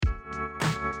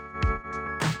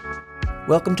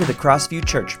Welcome to the Crossview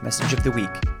Church Message of the Week.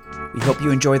 We hope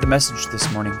you enjoy the message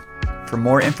this morning. For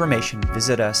more information,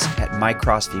 visit us at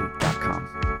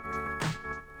mycrossview.com.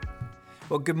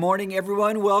 Well, good morning,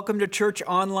 everyone. Welcome to Church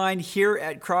Online here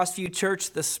at Crossview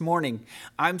Church this morning.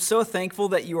 I'm so thankful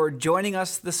that you are joining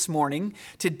us this morning.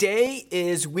 Today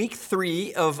is week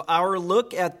 3 of our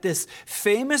look at this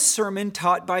famous sermon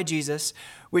taught by Jesus,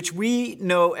 which we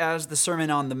know as the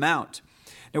Sermon on the Mount.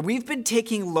 Now, we've been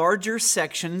taking larger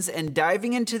sections and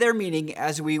diving into their meaning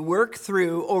as we work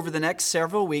through over the next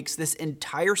several weeks this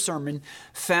entire sermon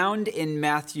found in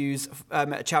Matthew's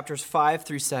chapters 5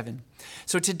 through 7.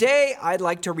 So today, I'd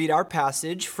like to read our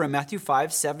passage from Matthew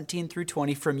 5, 17 through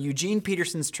 20 from Eugene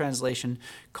Peterson's translation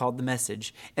called The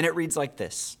Message. And it reads like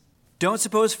this. Don't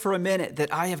suppose for a minute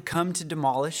that I have come to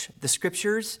demolish the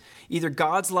scriptures, either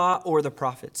God's law or the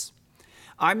prophets.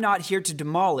 I'm not here to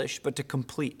demolish, but to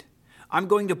complete. I'm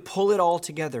going to pull it all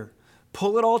together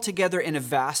in a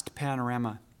vast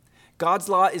panorama. God's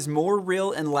law is more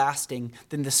real and lasting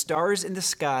than the stars in the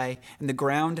sky and the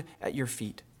ground at your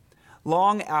feet.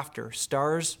 Long after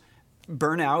stars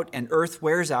burn out and earth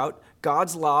wears out,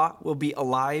 God's law will be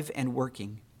alive and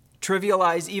working.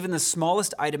 Trivialize even the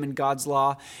smallest item in God's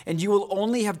law, and you will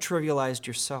only have trivialized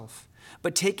yourself.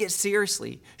 But take it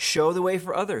seriously, show the way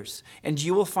for others, and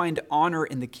you will find honor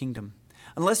in the kingdom.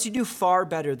 Unless you do far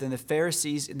better than the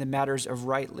Pharisees in the matters of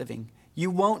right living,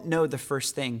 you won't know the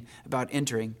first thing about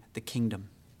entering the kingdom.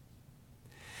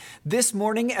 This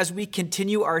morning, as we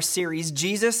continue our series,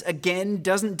 Jesus again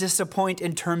doesn't disappoint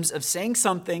in terms of saying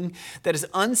something that is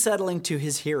unsettling to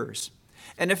his hearers.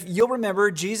 And if you'll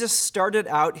remember, Jesus started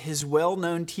out his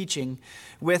well-known teaching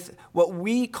with what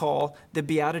we call the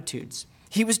Beatitudes.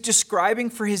 He was describing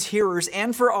for his hearers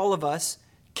and for all of us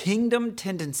kingdom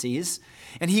tendencies,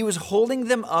 and he was holding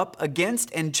them up against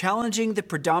and challenging the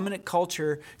predominant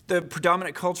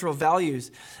cultural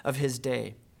values of his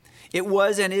day. It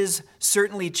was and is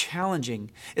certainly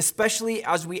challenging, especially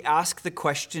as we ask the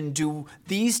question, do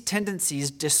these tendencies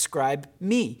describe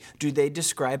me? Do they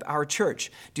describe our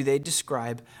church? Do they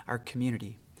describe our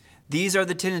community? These are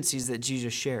the tendencies that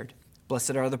Jesus shared.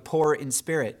 Blessed are the poor in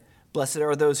spirit. Blessed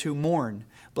are those who mourn.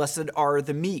 Blessed are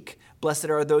the meek. Blessed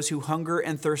are those who hunger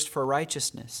and thirst for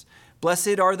righteousness.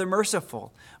 Blessed are the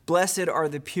merciful. Blessed are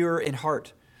the pure in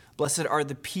heart. Blessed are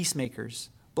the peacemakers.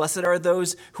 Blessed are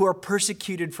those who are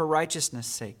persecuted for righteousness'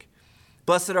 sake.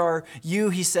 Blessed are you,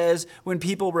 he says, when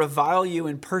people revile you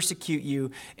and persecute you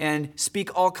and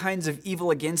speak all kinds of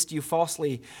evil against you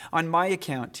falsely on my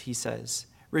account, he says.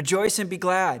 Rejoice and be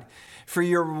glad, for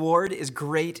your reward is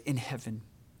great in heaven.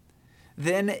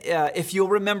 Then, if you'll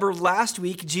remember last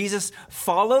week, Jesus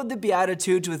followed the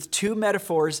Beatitudes with 2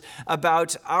 metaphors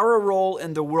about our role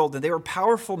in the world. And they were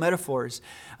powerful metaphors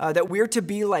that we're to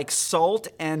be like salt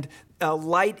and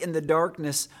light in the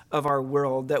darkness of our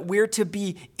world, that we're to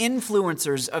be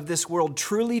influencers of this world,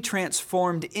 truly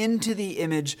transformed into the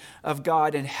image of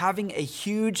God and having a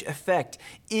huge effect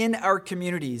in our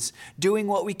communities, doing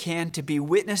what we can to be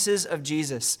witnesses of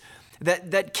Jesus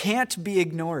that can't be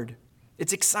ignored.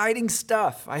 It's exciting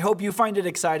stuff. I hope you find it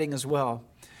exciting as well.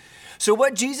 So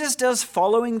what Jesus does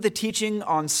following the teaching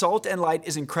on salt and light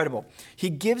is incredible. He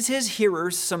gives his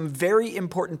hearers some very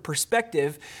important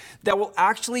perspective that will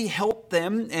actually help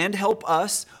them and help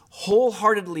us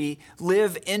wholeheartedly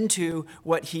live into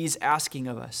what he's asking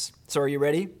of us. So are you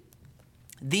ready?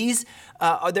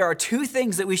 There are 2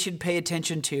 things that we should pay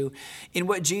attention to in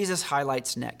what Jesus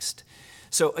highlights next.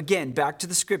 So again, back to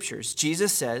the scriptures.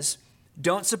 Jesus says,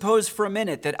 don't suppose for a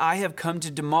minute that I have come to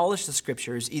demolish the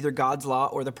scriptures, either God's law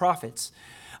or the prophets.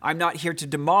 I'm not here to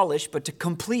demolish, but to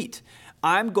complete.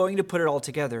 I'm going to put it all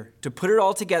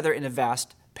together in a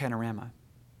vast panorama.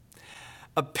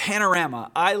 A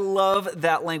panorama. I love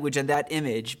that language and that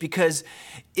image because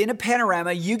in a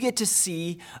panorama, you get to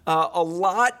see a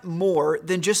lot more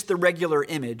than just the regular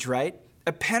image, right?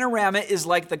 A panorama is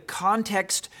like the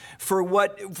context for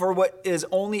what is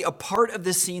only a part of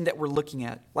the scene that we're looking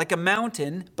at. Like a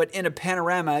mountain, but in a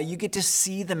panorama, you get to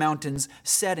see the mountain's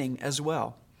setting as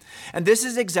well. And this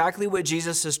is exactly what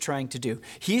Jesus is trying to do.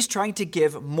 He's trying to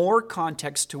give more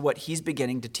context to what he's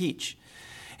beginning to teach.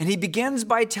 And he begins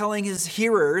by telling his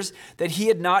hearers that he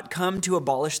had not come to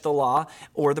abolish the law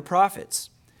or the prophets.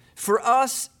 For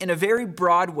us, in a very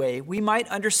broad way, we might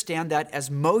understand that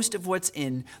as most of what's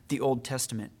in the Old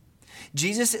Testament.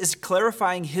 Jesus is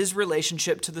clarifying his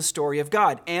relationship to the story of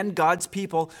God and God's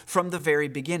people from the very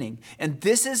beginning. And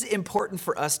this is important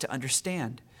for us to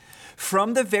understand.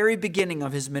 From the very beginning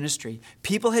of his ministry,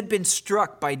 people had been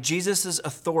struck by Jesus'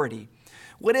 authority.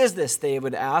 What is this, they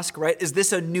would ask, right? Is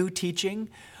this a new teaching?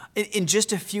 In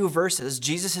just a few verses,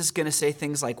 Jesus is going to say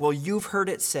things like, well, you've heard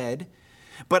it said,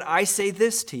 but I say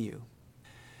this to you.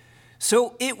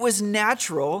 So it was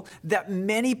natural that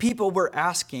many people were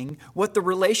asking what the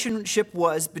relationship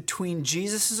was between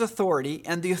Jesus' authority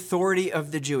and the authority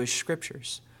of the Jewish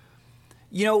scriptures.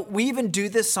 You know, we even do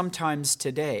this sometimes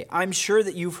today. I'm sure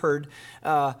that you've heard,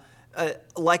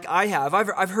 like I have,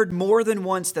 I've heard more than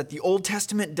once that the Old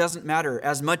Testament doesn't matter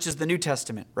as much as the New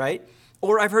Testament, right?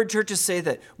 Or I've heard churches say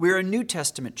that we're a New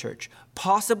Testament church,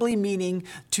 possibly meaning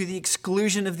to the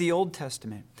exclusion of the Old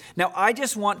Testament. Now, I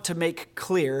just want to make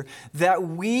clear that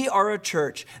we are a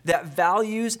church that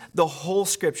values the whole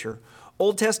Scripture,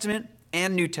 Old Testament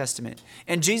and New Testament.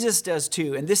 And Jesus does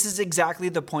too, and this is exactly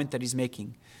the point that he's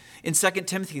making. In 2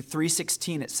 Timothy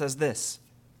 3:16, it says this,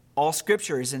 all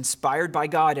Scripture is inspired by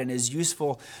God and is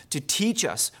useful to teach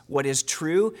us what is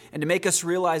true and to make us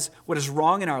realize what is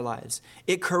wrong in our lives.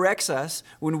 It corrects us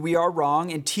when we are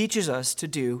wrong and teaches us to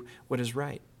do what is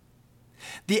right.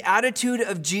 The attitude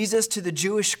of Jesus to the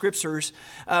Jewish Scriptures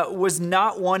was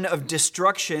not one of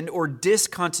destruction or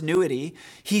discontinuity.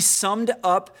 He summed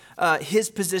up his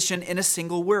position in a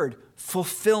single word,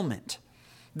 fulfillment.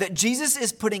 That Jesus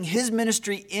is putting his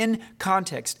ministry in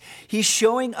context. He's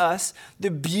showing us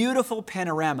the beautiful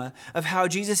panorama of how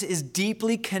Jesus is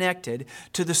deeply connected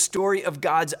to the story of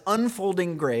God's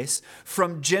unfolding grace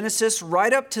from Genesis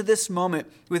right up to this moment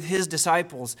with his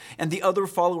disciples and the other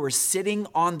followers sitting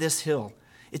on this hill.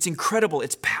 It's incredible.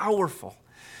 It's powerful.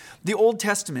 The Old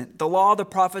Testament, the law, the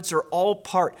prophets are all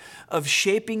part of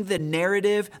shaping the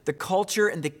narrative, the culture,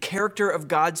 and the character of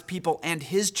God's people and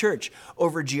his church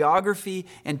over geography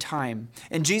and time.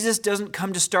 And Jesus doesn't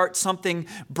come to start something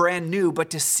brand new,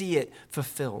 but to see it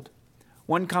fulfilled.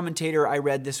 One commentator I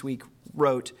read this week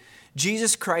wrote,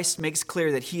 Jesus Christ makes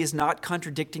clear that he is not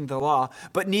contradicting the law,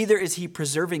 but neither is he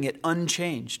preserving it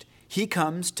unchanged. He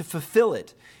comes to fulfill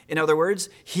it. In other words,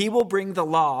 he will bring the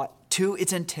law to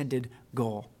its intended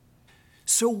goal.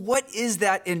 So what is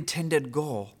that intended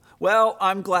goal? Well,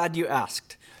 I'm glad you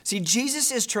asked. See, Jesus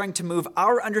is trying to move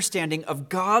our understanding of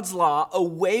God's law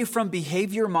away from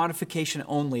behavior modification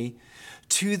only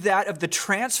to that of the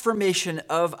transformation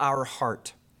of our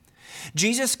heart.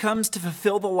 Jesus comes to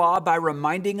fulfill the law by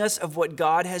reminding us of what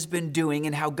God has been doing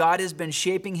and how God has been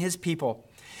shaping his people.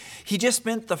 He just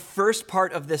spent the first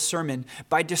part of this sermon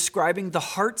by describing the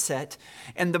heart set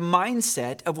and the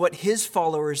mindset of what his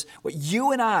followers, what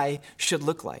you and I should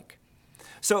look like.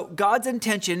 So God's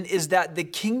intention is that the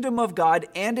kingdom of God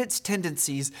and its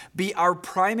tendencies be our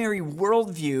primary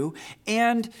worldview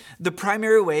and the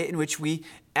primary way in which we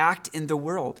act in the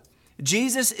world.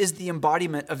 Jesus is the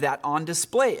embodiment of that on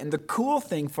display. And the cool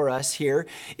thing for us here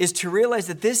is to realize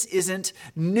that this isn't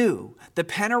new. The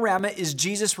panorama is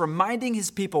Jesus reminding his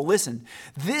people, listen,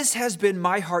 this has been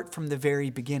my heart from the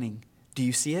very beginning. Do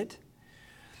you see it?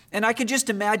 And I could just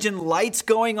imagine lights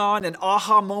going on and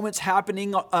aha moments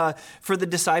happening for the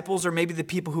disciples or maybe the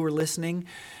people who are listening.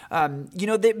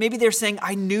 Maybe they're saying,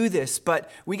 I knew this,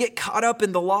 but we get caught up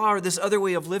in the law or this other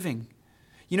way of living.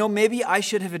 Maybe I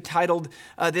should have entitled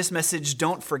this message,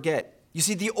 Don't Forget. You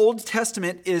see, the Old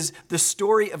Testament is the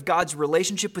story of God's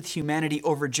relationship with humanity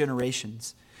over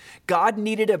generations. God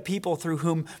needed a people through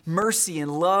whom mercy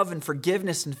and love and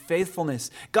forgiveness and faithfulness,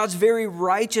 God's very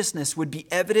righteousness would be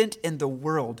evident in the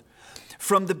world.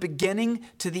 From the beginning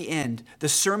to the end, the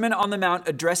Sermon on the Mount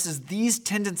addresses these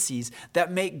tendencies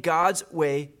that make God's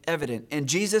way evident. And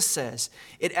Jesus says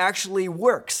it actually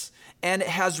works. And it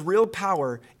has real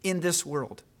power in this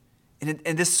world.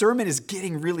 And this sermon is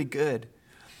getting really good.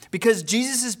 Because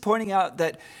Jesus is pointing out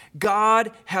that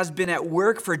God has been at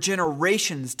work for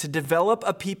generations to develop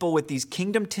a people with these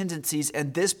kingdom tendencies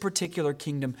and this particular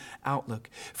kingdom outlook.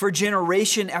 For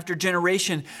generation after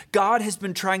generation, God has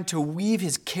been trying to weave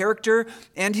his character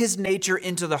and his nature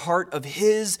into the heart of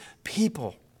his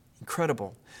people.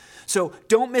 Incredible. So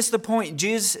don't miss the point.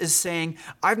 Jesus is saying,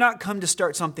 I've not come to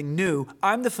start something new.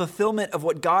 I'm the fulfillment of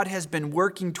what God has been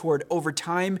working toward over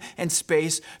time and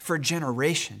space for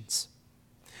generations.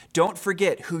 Don't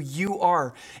forget who you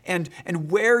are and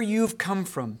where you've come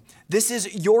from. This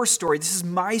is your story. This is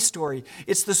my story.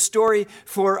 It's the story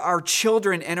for our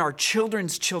children and our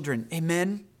children's children.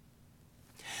 Amen?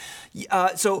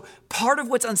 So part of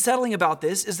what's unsettling about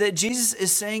this is that Jesus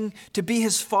is saying to be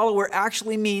his follower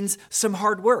actually means some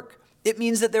hard work. It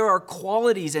means that there are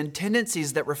qualities and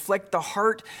tendencies that reflect the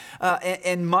heart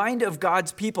and mind of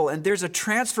God's people. And there's a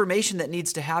transformation that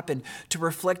needs to happen to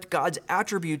reflect God's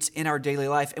attributes in our daily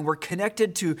life. And we're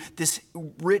connected to this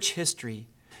rich history.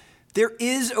 There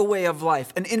is a way of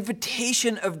life, an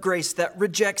invitation of grace that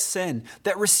rejects sin,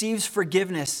 that receives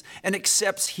forgiveness and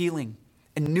accepts healing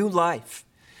and new life.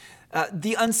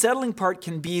 The unsettling part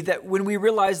can be that when we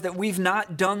realize that we've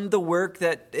not done the work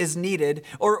that is needed,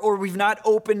 or we've not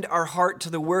opened our heart to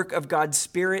the work of God's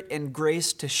Spirit and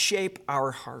grace to shape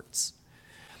our hearts.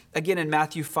 Again, in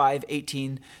Matthew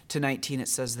 5:18-19, it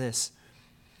says this,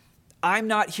 I'm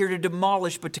not here to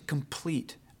demolish, but to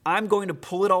complete. I'm going to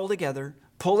pull it all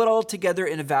together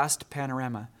in a vast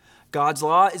panorama. God's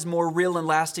law is more real and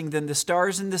lasting than the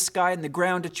stars in the sky and the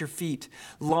ground at your feet.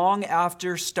 Long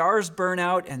after stars burn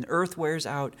out and earth wears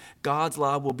out, God's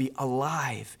law will be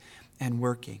alive and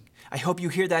working. I hope you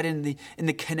hear that in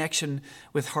the connection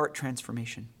with heart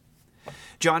transformation.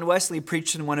 John Wesley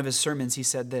preached in one of his sermons. He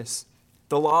said this,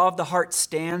 the law of the heart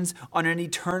stands on an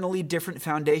eternally different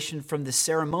foundation from the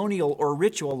ceremonial or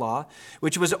ritual law,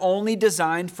 which was only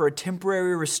designed for a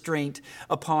temporary restraint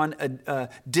upon a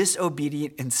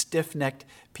disobedient and stiff-necked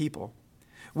people.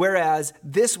 Whereas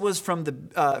this was from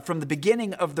the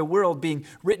beginning of the world being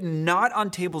written not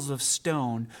on tables of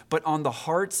stone, but on the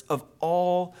hearts of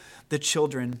all the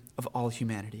children of all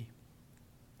humanity.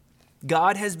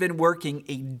 God has been working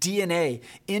a DNA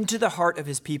into the heart of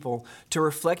his people to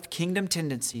reflect kingdom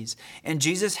tendencies, and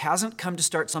Jesus hasn't come to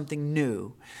start something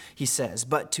new, he says,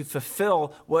 but to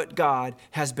fulfill what God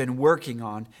has been working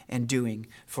on and doing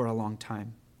for a long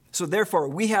time. So therefore,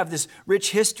 we have this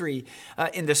rich history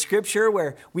in the scripture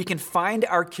where we can find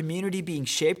our community being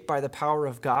shaped by the power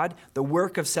of God, the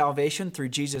work of salvation through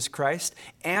Jesus Christ,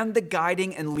 and the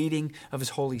guiding and leading of his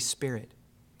Holy Spirit.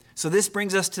 So this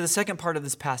brings us to the second part of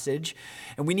this passage,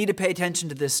 and we need to pay attention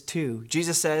to this too.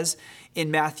 Jesus says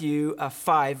in Matthew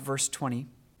 5, verse 20,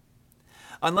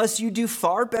 unless you do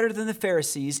far better than the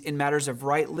Pharisees in matters of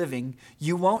right living,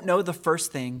 you won't know the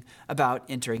first thing about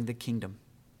entering the kingdom.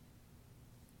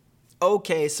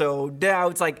 Okay, so now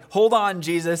it's like, hold on,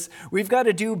 Jesus. We've got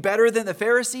to do better than the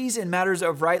Pharisees in matters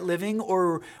of right living,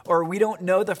 or we don't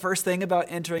know the first thing about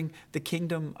entering the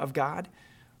kingdom of God?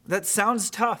 That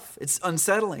sounds tough. It's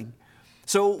unsettling.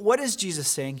 So what is Jesus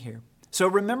saying here? So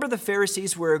remember, the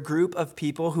Pharisees were a group of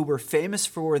people who were famous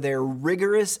for their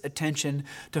rigorous attention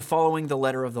to following the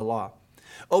letter of the law.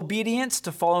 Obedience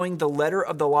to following the letter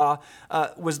of the law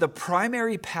was the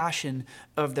primary passion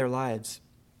of their lives.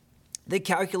 They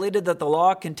calculated that the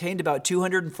law contained about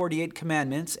 248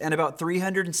 commandments and about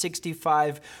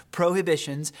 365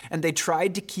 prohibitions, and they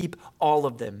tried to keep all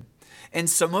of them. And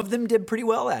some of them did pretty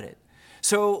well at it.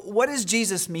 So what does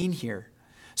Jesus mean here?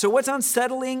 So what's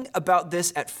unsettling about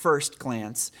this at first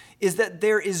glance is that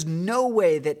there is no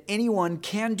way that anyone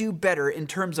can do better in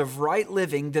terms of right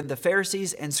living than the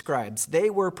Pharisees and scribes. They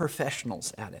were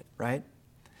professionals at it, right?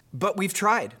 But we've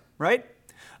tried, right?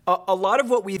 A lot of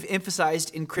what we've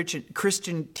emphasized in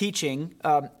Christian teaching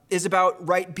is about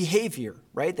right behavior,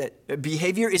 right? That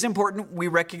behavior is important. We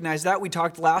recognize that. We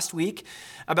talked last week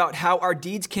about how our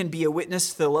deeds can be a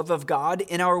witness to the love of God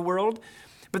in our world.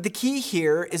 But the key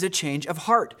here is a change of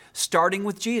heart, starting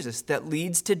with Jesus, that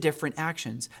leads to different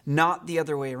actions, not the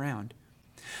other way around.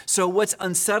 So what's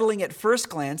unsettling at first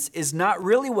glance is not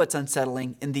really what's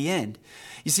unsettling in the end.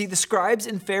 You see, the scribes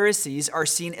and Pharisees are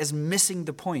seen as missing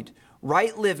the point.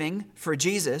 Right living for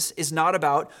Jesus is not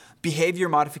about behavior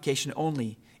modification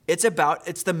only. It's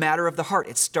the matter of the heart.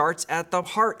 It starts at the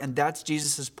heart, and that's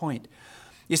Jesus' point.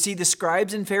 You see, the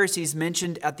scribes and Pharisees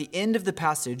mentioned at the end of the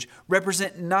passage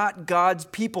represent not God's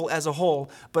people as a whole,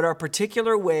 but our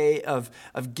particular way of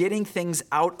getting things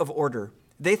out of order.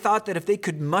 They thought that if they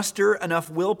could muster enough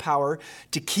willpower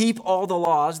to keep all the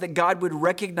laws, that God would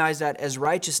recognize that as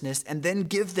righteousness and then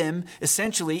give them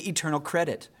essentially eternal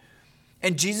credit.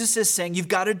 And Jesus is saying you've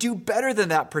got to do better than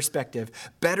that perspective,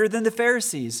 better than the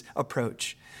Pharisees'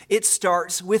 approach. It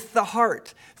starts with the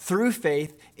heart through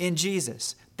faith in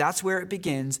Jesus. That's where it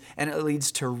begins, and it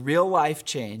leads to real life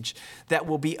change that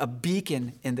will be a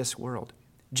beacon in this world.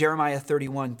 Jeremiah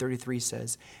 31:33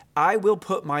 says, I will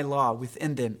put my law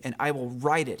within them, and I will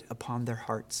write it upon their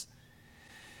hearts.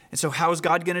 And so how is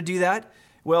God going to do that?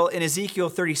 Well, in Ezekiel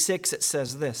 36, it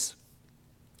says this,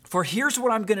 for here's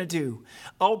what I'm going to do.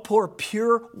 I'll pour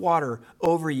pure water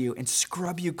over you and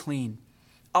scrub you clean.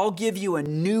 I'll give you a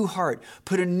new heart,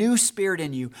 put a new spirit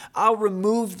in you. I'll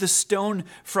remove the stone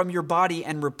from your body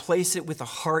and replace it with a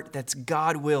heart that's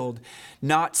God-willed,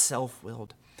 not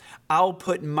self-willed. I'll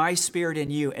put my spirit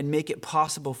in you and make it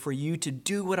possible for you to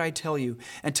do what I tell you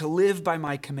and to live by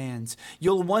my commands.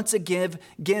 You'll once again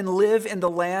live in the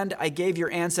land I gave your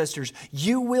ancestors.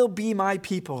 You will be my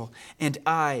people, and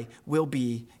I will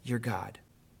be your God.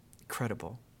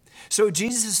 Incredible. So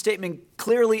Jesus' statement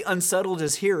clearly unsettled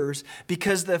his hearers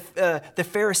because the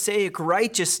Pharisaic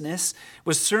righteousness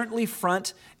was certainly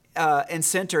front and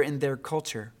center in their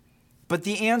culture. But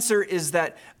the answer is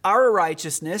that our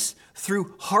righteousness,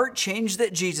 through heart change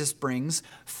that Jesus brings,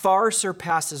 far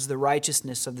surpasses the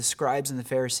righteousness of the scribes and the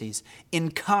Pharisees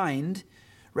in kind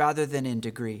rather than in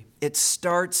degree. It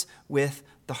starts with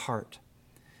the heart.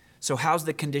 So how's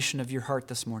the condition of your heart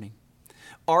this morning?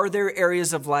 Are there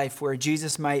areas of life where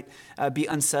Jesus might be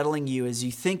unsettling you as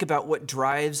you think about what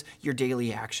drives your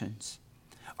daily actions?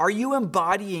 Are you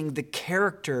embodying the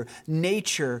character,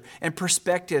 nature, and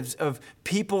perspectives of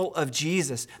people of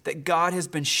Jesus that God has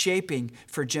been shaping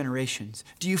for generations?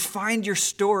 Do you find your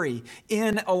story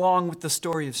along with the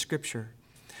story of Scripture?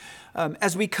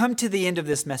 As we come to the end of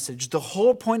this message, the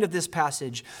whole point of this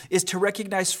passage is to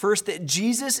recognize first that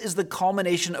Jesus is the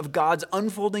culmination of God's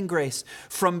unfolding grace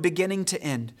from beginning to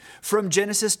end, from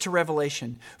Genesis to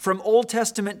Revelation, from Old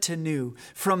Testament to New,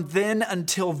 from then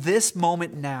until this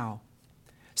moment now.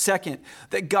 Second,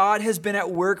 that God has been at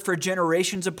work for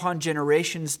generations upon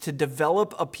generations to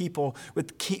develop a people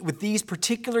with these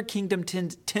particular kingdom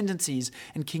tendencies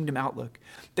and kingdom outlook.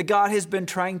 That God has been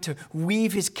trying to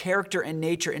weave his character and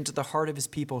nature into the heart of his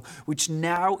people, which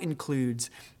now includes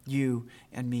you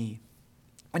and me.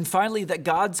 And finally, that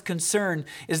God's concern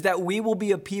is that we will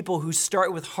be a people who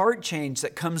start with heart change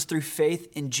that comes through faith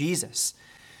in Jesus.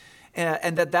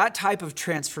 And that type of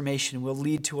transformation will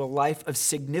lead to a life of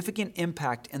significant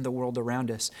impact in the world around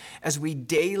us as we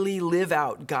daily live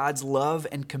out God's love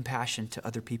and compassion to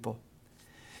other people.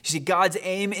 You see, God's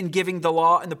aim in giving the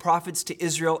law and the prophets to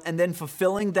Israel and then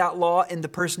fulfilling that law in the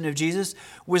person of Jesus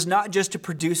was not just to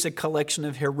produce a collection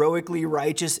of heroically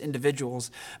righteous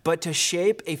individuals, but to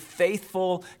shape a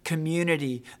faithful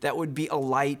community that would be a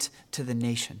light to the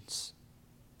nations.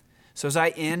 So as I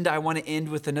end, I want to end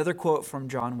with another quote from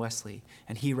John Wesley,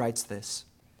 and he writes this: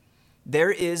 "There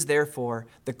is, therefore,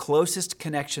 the closest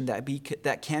connection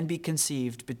that can be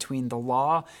conceived between the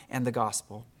law and the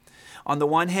gospel. On the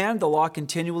one hand, the law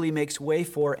continually makes way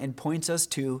for and points us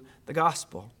to the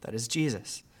gospel, that is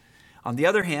Jesus. On the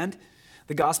other hand,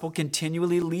 the gospel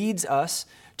continually leads us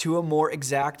to a more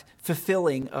exact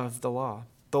fulfilling of the law.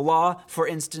 The law, for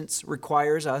instance,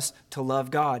 requires us to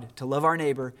love God, to love our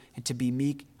neighbor, and to be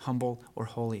meek, humble, or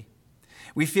holy.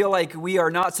 We feel like we are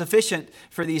not sufficient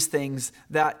for these things,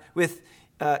 that with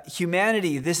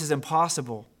humanity this is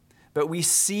impossible. But we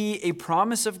see a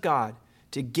promise of God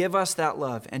to give us that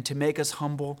love and to make us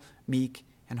humble, meek,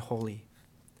 and holy."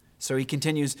 So he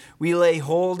continues, "We lay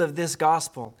hold of this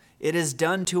gospel. It is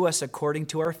done to us according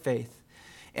to our faith,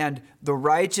 and the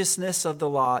righteousness of the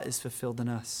law is fulfilled in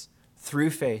us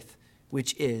through faith,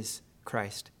 which is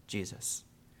Christ Jesus."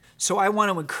 So I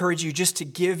want to encourage you just to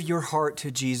give your heart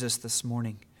to Jesus this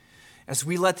morning. As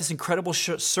we let this incredible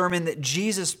sermon that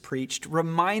Jesus preached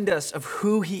remind us of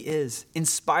who he is,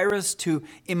 inspire us to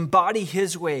embody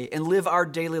his way and live our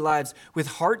daily lives with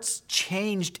hearts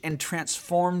changed and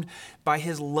transformed by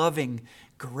his loving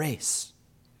grace.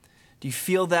 Do you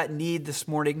feel that need this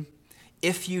morning?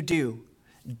 If you do,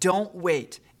 don't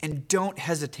wait and don't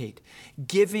hesitate,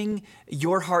 giving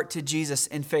your heart to Jesus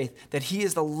in faith that he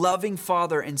is the loving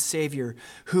Father and Savior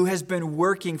who has been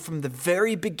working from the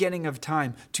very beginning of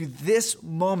time to this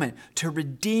moment to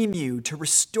redeem you, to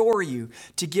restore you,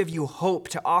 to give you hope,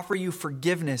 to offer you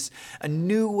forgiveness, a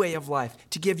new way of life,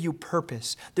 to give you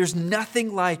purpose. There's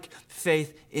nothing like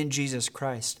faith in Jesus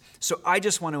Christ. So I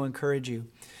just want to encourage you.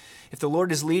 If the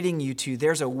Lord is leading you to,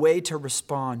 there's a way to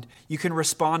respond. You can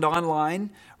respond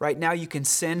online. Right now, you can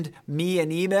send me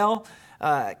an email,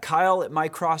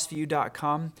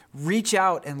 kyle@mycrossview.com. Reach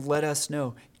out and let us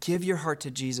know. Give your heart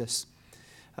to Jesus.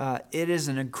 It is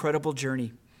an incredible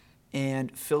journey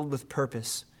and filled with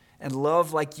purpose and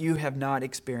love like you have not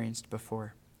experienced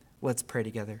before. Let's pray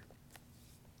together.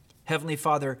 Heavenly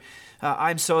Father,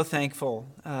 I'm so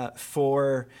thankful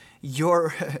for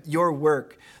your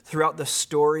work throughout the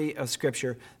story of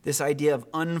Scripture, this idea of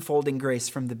unfolding grace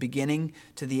from the beginning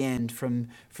to the end, from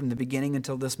the beginning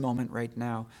until this moment right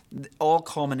now, all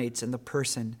culminates in the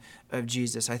person of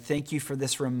Jesus. I thank you for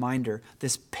this reminder,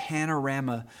 this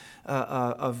panorama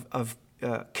of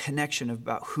connection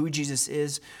about who Jesus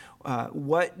is,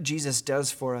 what Jesus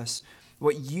does for us,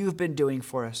 what you've been doing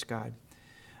for us, God.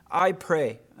 I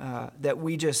pray that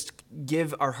we just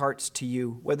give our hearts to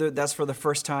you, whether that's for the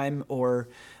first time or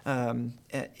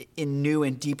in new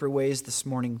and deeper ways this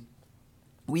morning.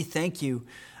 We thank you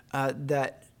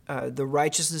that the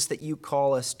righteousness that you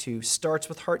call us to starts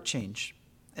with heart change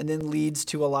and then leads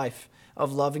to a life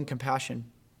of love and compassion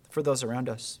for those around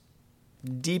us.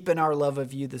 Deepen our love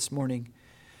of you this morning.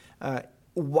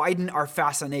 Widen our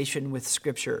fascination with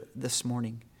Scripture this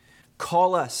morning.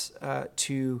 Call us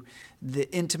to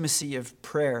the intimacy of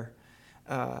prayer,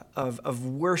 of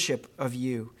worship of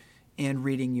you, and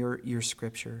reading your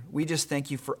scripture. We just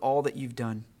thank you for all that you've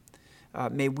done.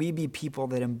 May we be people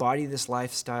that embody this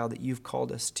lifestyle that you've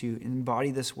called us to,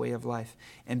 embody this way of life,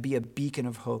 and be a beacon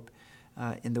of hope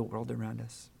in the world around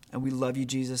us. And we love you,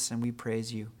 Jesus, and we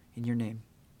praise you in your name.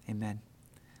 Amen.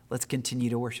 Let's continue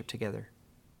to worship together.